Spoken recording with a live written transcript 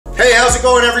Hey, how's it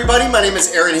going, everybody? My name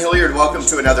is Hilliard. Welcome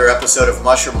to another episode of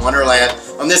Mushroom Wonderland.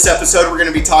 On this episode, we're going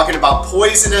to be talking about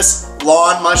poisonous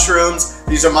lawn mushrooms.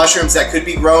 These are mushrooms that could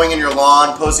be growing in your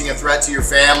lawn, posing a threat to your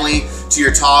family, to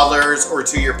your toddlers, or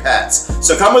to your pets.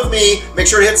 So come with me, make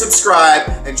sure to hit subscribe,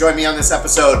 and join me on this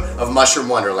episode of Mushroom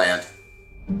Wonderland.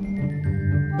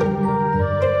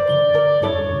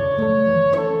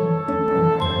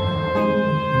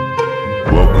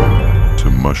 Welcome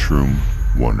to Mushroom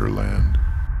Wonderland.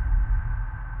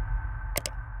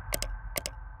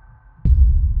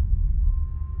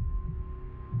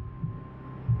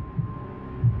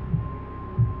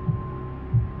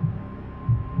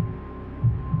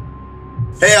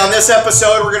 Hey, on this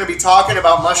episode, we're going to be talking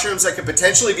about mushrooms that could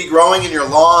potentially be growing in your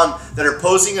lawn that are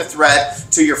posing a threat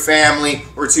to your family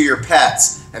or to your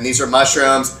pets. And these are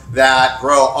mushrooms that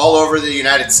grow all over the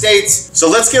United States. So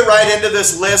let's get right into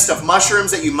this list of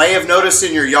mushrooms that you may have noticed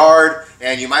in your yard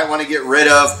and you might want to get rid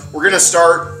of. We're going to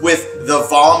start with the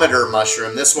vomiter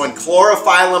mushroom. This one,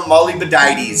 Chlorophyllum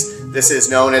molybdites. This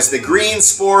is known as the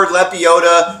green-spored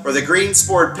lepiota or the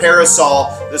green-spored parasol.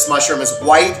 This mushroom is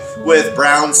white with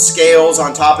brown scales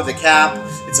on top of the cap.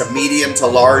 It's a medium to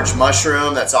large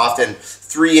mushroom that's often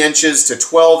 3 inches to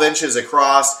 12 inches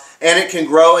across, and it can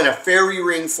grow in a fairy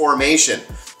ring formation.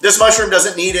 This mushroom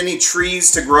doesn't need any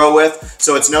trees to grow with,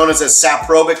 so it's known as a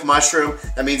saprobic mushroom.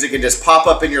 That means it can just pop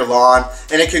up in your lawn,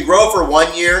 and it can grow for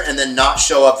 1 year and then not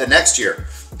show up the next year.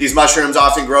 These mushrooms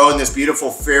often grow in this beautiful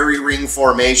fairy ring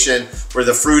formation where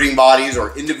the fruiting bodies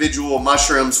or individual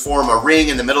mushrooms form a ring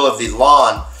in the middle of the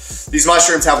lawn. These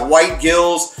mushrooms have white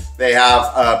gills. They have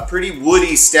a pretty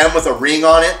woody stem with a ring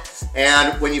on it.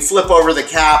 And when you flip over the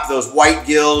cap, those white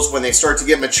gills, when they start to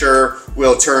get mature,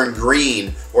 will turn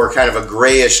green or kind of a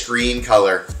grayish green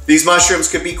color. These mushrooms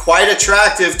could be quite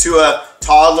attractive to a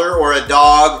toddler or a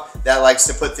dog that likes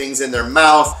to put things in their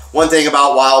mouth. One thing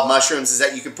about wild mushrooms is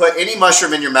that you can put any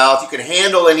mushroom in your mouth. You can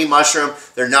handle any mushroom.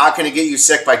 They're not going to get you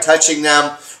sick by touching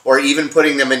them or even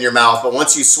putting them in your mouth. But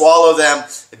once you swallow them,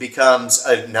 it becomes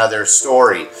another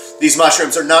story. These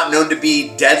mushrooms are not known to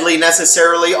be deadly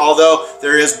necessarily, although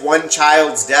there is one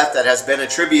child's death that has been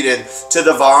attributed to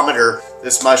the vomiter.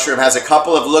 This mushroom has a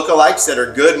couple of lookalikes that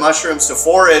are good mushrooms to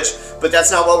forage, but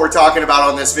that's not what we're talking about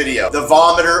on this video. The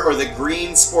vomiter or the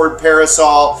green-spored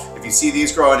parasol, if you see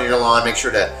these growing in your lawn, make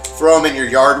sure to throw them in your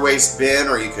yard waste bin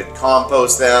or you could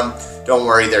compost them. Don't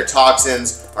worry, their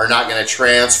toxins are not going to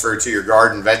transfer to your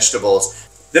garden vegetables.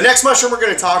 The next mushroom we're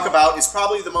going to talk about is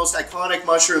probably the most iconic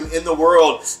mushroom in the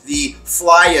world, the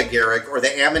fly agaric or the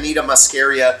Amanita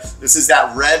muscaria. This is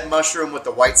that red mushroom with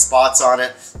the white spots on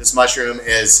it. This mushroom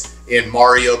is in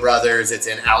Mario Brothers, it's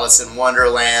in Alice in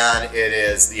Wonderland, it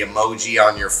is the emoji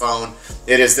on your phone.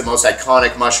 It is the most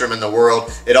iconic mushroom in the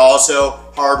world. It also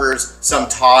harbors some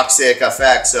toxic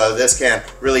effects, so this can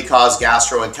really cause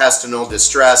gastrointestinal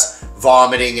distress,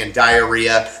 vomiting, and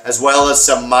diarrhea, as well as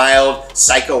some mild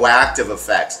psychoactive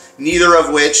effects, neither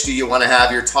of which do you want to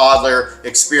have your toddler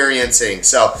experiencing.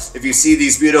 So if you see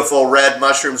these beautiful red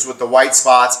mushrooms with the white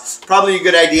spots, probably a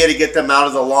good idea to get them out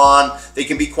of the lawn. They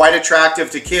can be quite attractive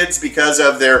to kids because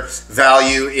of their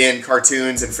value in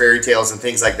cartoons and fairy tales and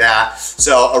things like that.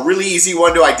 So a really easy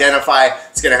one to identify.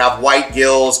 It's going to have white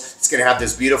gills. It's going to have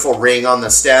this beautiful ring on the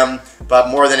stem, but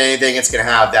more than anything, it's going to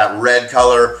have that red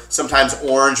color, sometimes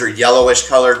orange or yellowish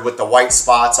colored with the white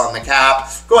spots on the cap.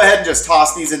 Go ahead and just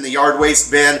toss these in the yard waste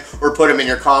bin or put them in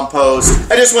your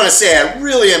compost. I just want to say I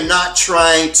really am not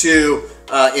trying to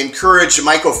encourage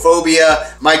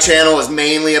mycophobia. My channel is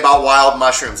mainly about wild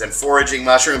mushrooms and foraging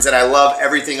mushrooms, and I love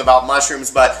everything about mushrooms,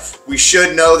 but we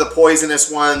should know the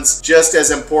poisonous ones just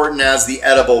as important as the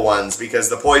edible ones, because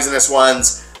the poisonous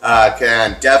ones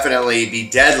can definitely be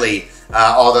deadly.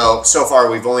 Although so far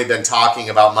we've only been talking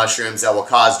about mushrooms that will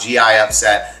cause GI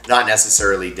upset, not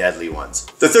necessarily deadly ones.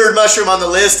 The third mushroom on the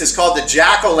list is called the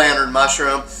jack-o'-lantern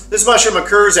mushroom. This mushroom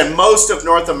occurs in most of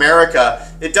North America.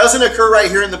 It doesn't occur right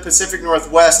here in the Pacific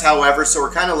Northwest, however, so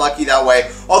we're kind of lucky that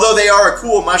way. Although they are a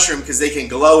cool mushroom because they can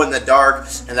glow in the dark,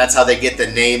 and that's how they get the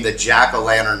name, the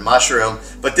jack-o'-lantern mushroom.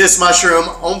 But this mushroom,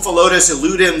 Omphallotus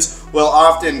illudens, will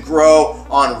often grow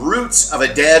on roots of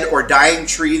a dead or dying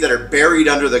tree that are buried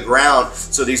under the ground.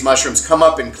 So these mushrooms come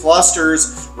up in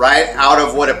clusters right out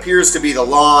of what appears to be the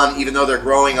lawn, even though they're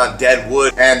growing on dead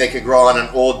wood, and they can grow on an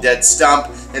old dead stump,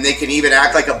 and they can even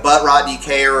act like a butt rot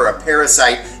decayer or a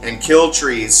parasite and kill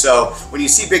trees. So when you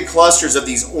see big clusters of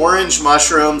these orange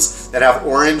mushrooms that have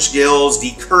orange gills,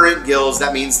 decurrent gills,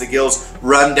 that means the gills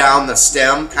run down the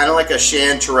stem, kind of like a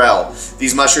chanterelle.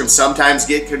 These mushrooms sometimes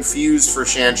get confused for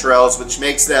chanterelles, which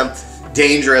makes them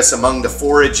dangerous among the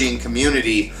foraging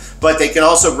community, but they can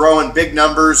also grow in big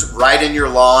numbers right in your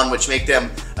lawn, which make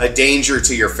them a danger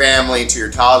to your family, to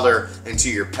your toddler, and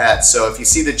to your pets. So if you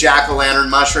see the jack-o'-lantern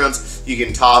mushrooms, you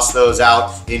can toss those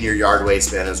out in your yard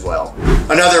waste bin as well.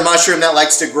 Another mushroom that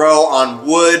likes to grow on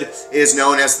wood is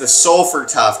known as the sulfur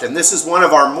tuft, and this is one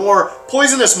of our more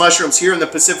poisonous mushrooms here in the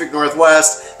Pacific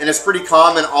Northwest, and it's pretty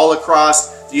common all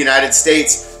across the United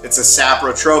States. It's a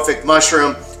saprotrophic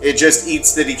mushroom. It just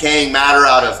eats the decaying matter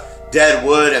out of dead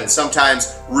wood and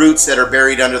sometimes roots that are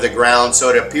buried under the ground, so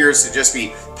it appears to just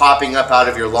be popping up out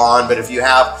of your lawn. But if you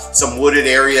have some wooded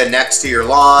area next to your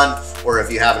lawn, or if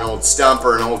you have an old stump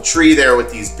or an old tree there with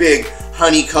these big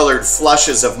honey-colored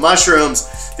flushes of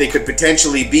mushrooms, they could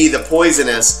potentially be the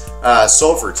poisonous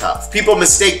sulfur tuft. People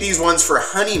mistake these ones for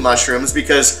honey mushrooms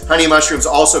because honey mushrooms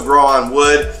also grow on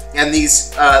wood, and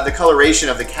these the coloration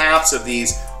of the caps of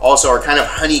these also are kind of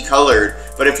honey colored.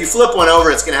 But if you flip one over,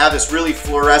 it's going to have this really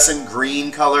fluorescent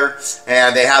green color,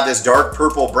 and they have this dark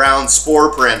purple brown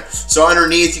spore print. So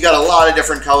underneath you got a lot of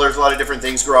different colors, a lot of different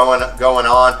things going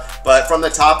on, but from the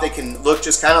top they can look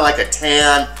just kind of like a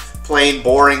tan, plain,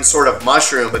 boring sort of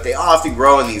mushroom, but they often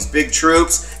grow in these big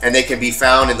troops, and they can be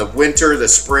found in the winter, the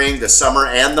spring, the summer,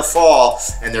 and the fall,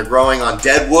 and they're growing on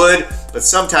dead wood, but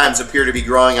sometimes appear to be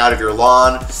growing out of your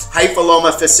lawn.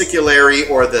 Hypholoma fasciculare,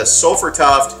 or the sulfur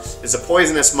tuft, is a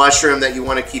poisonous mushroom that you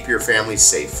want to keep your family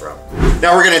safe from.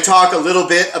 Now we're going to talk a little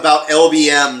bit about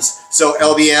LBMs. So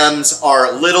LBMs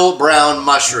are little brown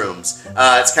mushrooms.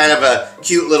 It's kind of a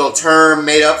cute little term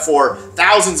made up for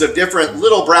thousands of different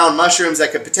little brown mushrooms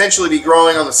that could potentially be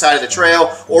growing on the side of the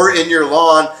trail or in your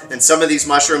lawn, and some of these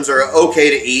mushrooms are okay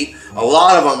to eat. A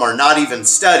lot of them are not even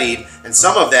studied, and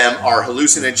some of them are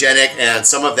hallucinogenic, and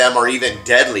some of them are even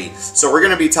deadly. So we're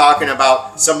going to be talking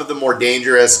about some of the more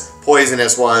dangerous,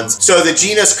 poisonous ones. So the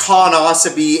genus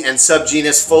Conocobi and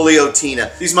subgenus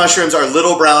Foliotina. These mushrooms are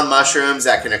little brown mushrooms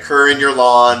that can occur in your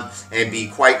lawn and be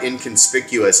quite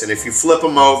inconspicuous. And if you flip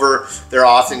them over, they're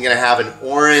often going to have an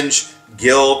orange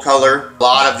gill color. A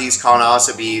lot of these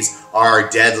Conocobis are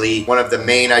deadly. One of the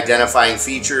main identifying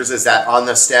features is that on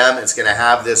the stem, it's going to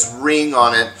have this ring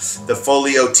on it, the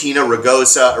Foliotina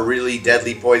rugosa, a really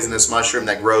deadly poisonous mushroom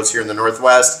that grows here in the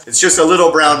Northwest. It's just a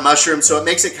little brown mushroom, so it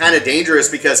makes it kind of dangerous,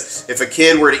 because if a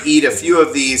kid were to eat a few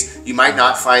of these, you might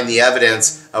not find the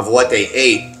evidence of what they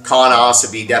ate.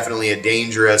 Conocobi, definitely a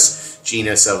dangerous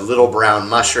genus of little brown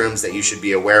mushrooms that you should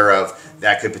be aware of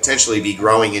that could potentially be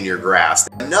growing in your grass.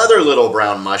 Another little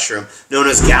brown mushroom known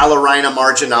as Galerina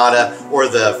marginata, or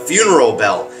the funeral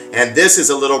bell. And this is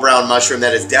a little brown mushroom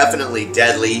that is definitely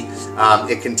deadly.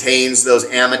 It contains those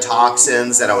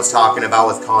amatoxins that I was talking about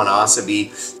with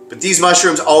Conocobi. But these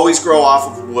mushrooms always grow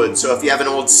off of wood. So if you have an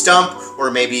old stump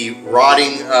or maybe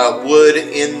rotting wood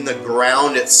in the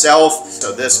ground itself,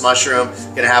 so this mushroom is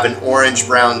going to have an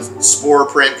orange-brown spore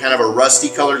print, kind of a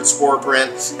rusty-colored spore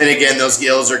print. And again, those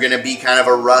gills are going to be kind of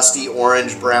a rusty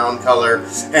orange-brown color.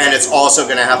 And it's also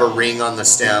going to have a ring on the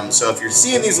stem. So if you're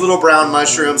seeing these little brown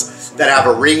mushrooms that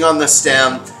have a ring on the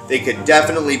stem, they could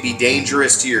definitely be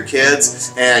dangerous to your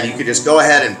kids, and you could just go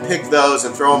ahead and pick those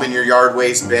and throw them in your yard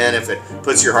waste bin if it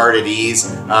puts your heart at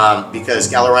ease, because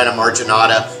Galerina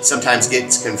marginata sometimes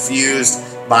gets confused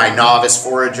by novice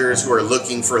foragers who are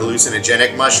looking for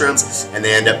hallucinogenic mushrooms, and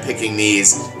they end up picking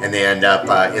these, and they end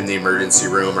up in the emergency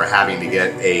room or having to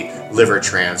get a liver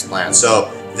transplant.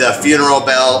 So the funeral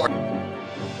bell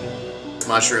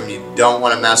mushroom you don't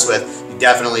want to mess with. You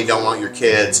definitely don't want your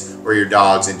kids or your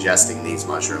dogs ingesting these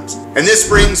mushrooms. And this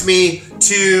brings me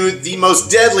to the most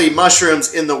deadly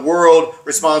mushrooms in the world,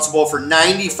 responsible for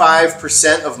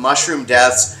 95% of mushroom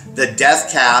deaths, the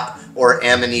death cap, or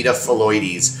Amanita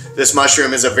phalloides. This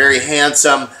mushroom is a very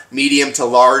handsome, medium to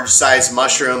large size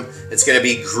mushroom. It's going to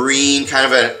be green, kind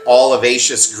of an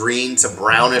olivaceous green to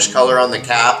brownish color on the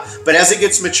cap. But as it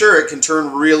gets mature, it can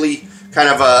turn really kind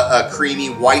of a creamy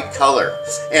white color.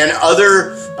 And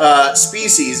other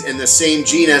species in the same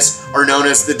genus are known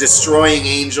as the destroying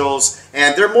angels,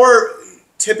 and they're more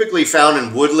typically found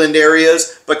in woodland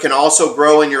areas, but can also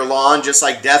grow in your lawn just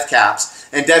like death caps.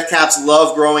 And death caps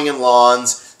love growing in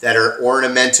lawns that are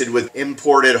ornamented with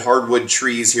imported hardwood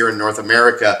trees here in North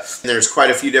America. And there's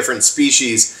quite a few different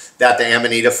species that the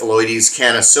Amanita phalloides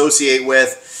can associate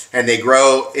with, and they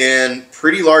grow in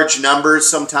pretty large numbers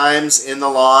sometimes in the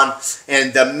lawn.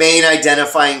 And the main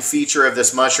identifying feature of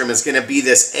this mushroom is going to be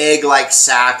this egg-like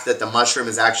sac that the mushroom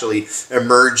is actually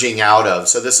emerging out of.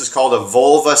 So this is called a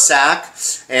vulva sac,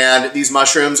 and these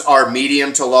mushrooms are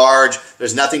medium to large.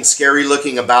 There's nothing scary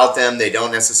looking about them. They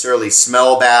don't necessarily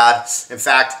smell bad. In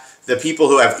fact, the people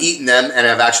who have eaten them and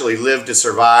have actually lived to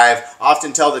survive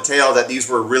often tell the tale that these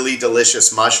were really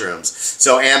delicious mushrooms.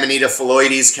 So Amanita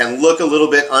phalloides can look a little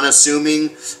bit unassuming,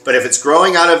 but if it's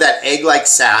growing out of that egg-like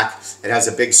sac, It has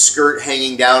a big skirt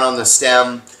hanging down on the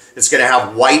stem. It's going to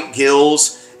have white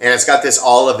gills, and it's got this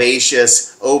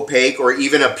olivaceous, opaque, or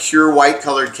even a pure white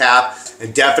colored cap,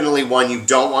 and definitely one you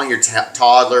don't want your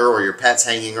toddler or your pets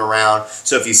hanging around.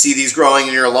 So if you see these growing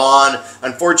in your lawn,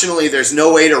 unfortunately there's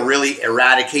no way to really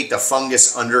eradicate the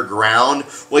fungus underground.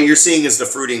 What you're seeing is the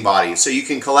fruiting body. So you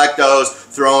can collect those,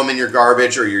 throw them in your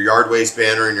garbage or your yard waste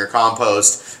bin or in your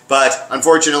compost. But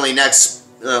unfortunately next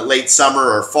late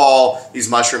summer or fall, these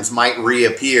mushrooms might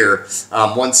reappear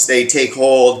once they take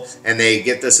hold and they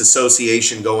get this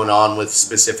association going on with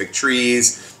specific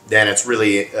trees. Then it's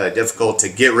really difficult to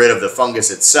get rid of the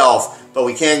fungus itself, but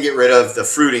we can get rid of the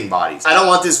fruiting bodies. I don't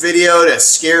want this video to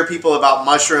scare people about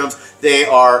mushrooms. They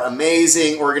are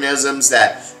amazing organisms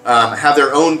that have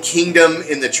their own kingdom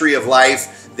in the tree of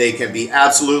life. They can be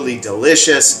absolutely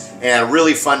delicious and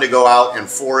really fun to go out and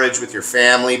forage with your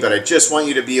family, but I just want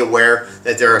you to be aware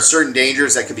that there are certain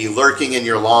dangers that could be lurking in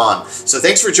your lawn. So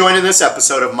thanks for joining this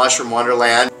episode of Mushroom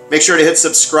Wonderland. Make sure to hit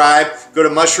subscribe. Go to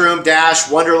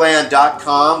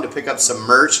mushroom-wonderland.com to pick up some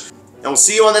merch. And we'll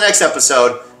see you on the next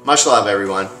episode. Much love,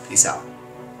 everyone. Peace out.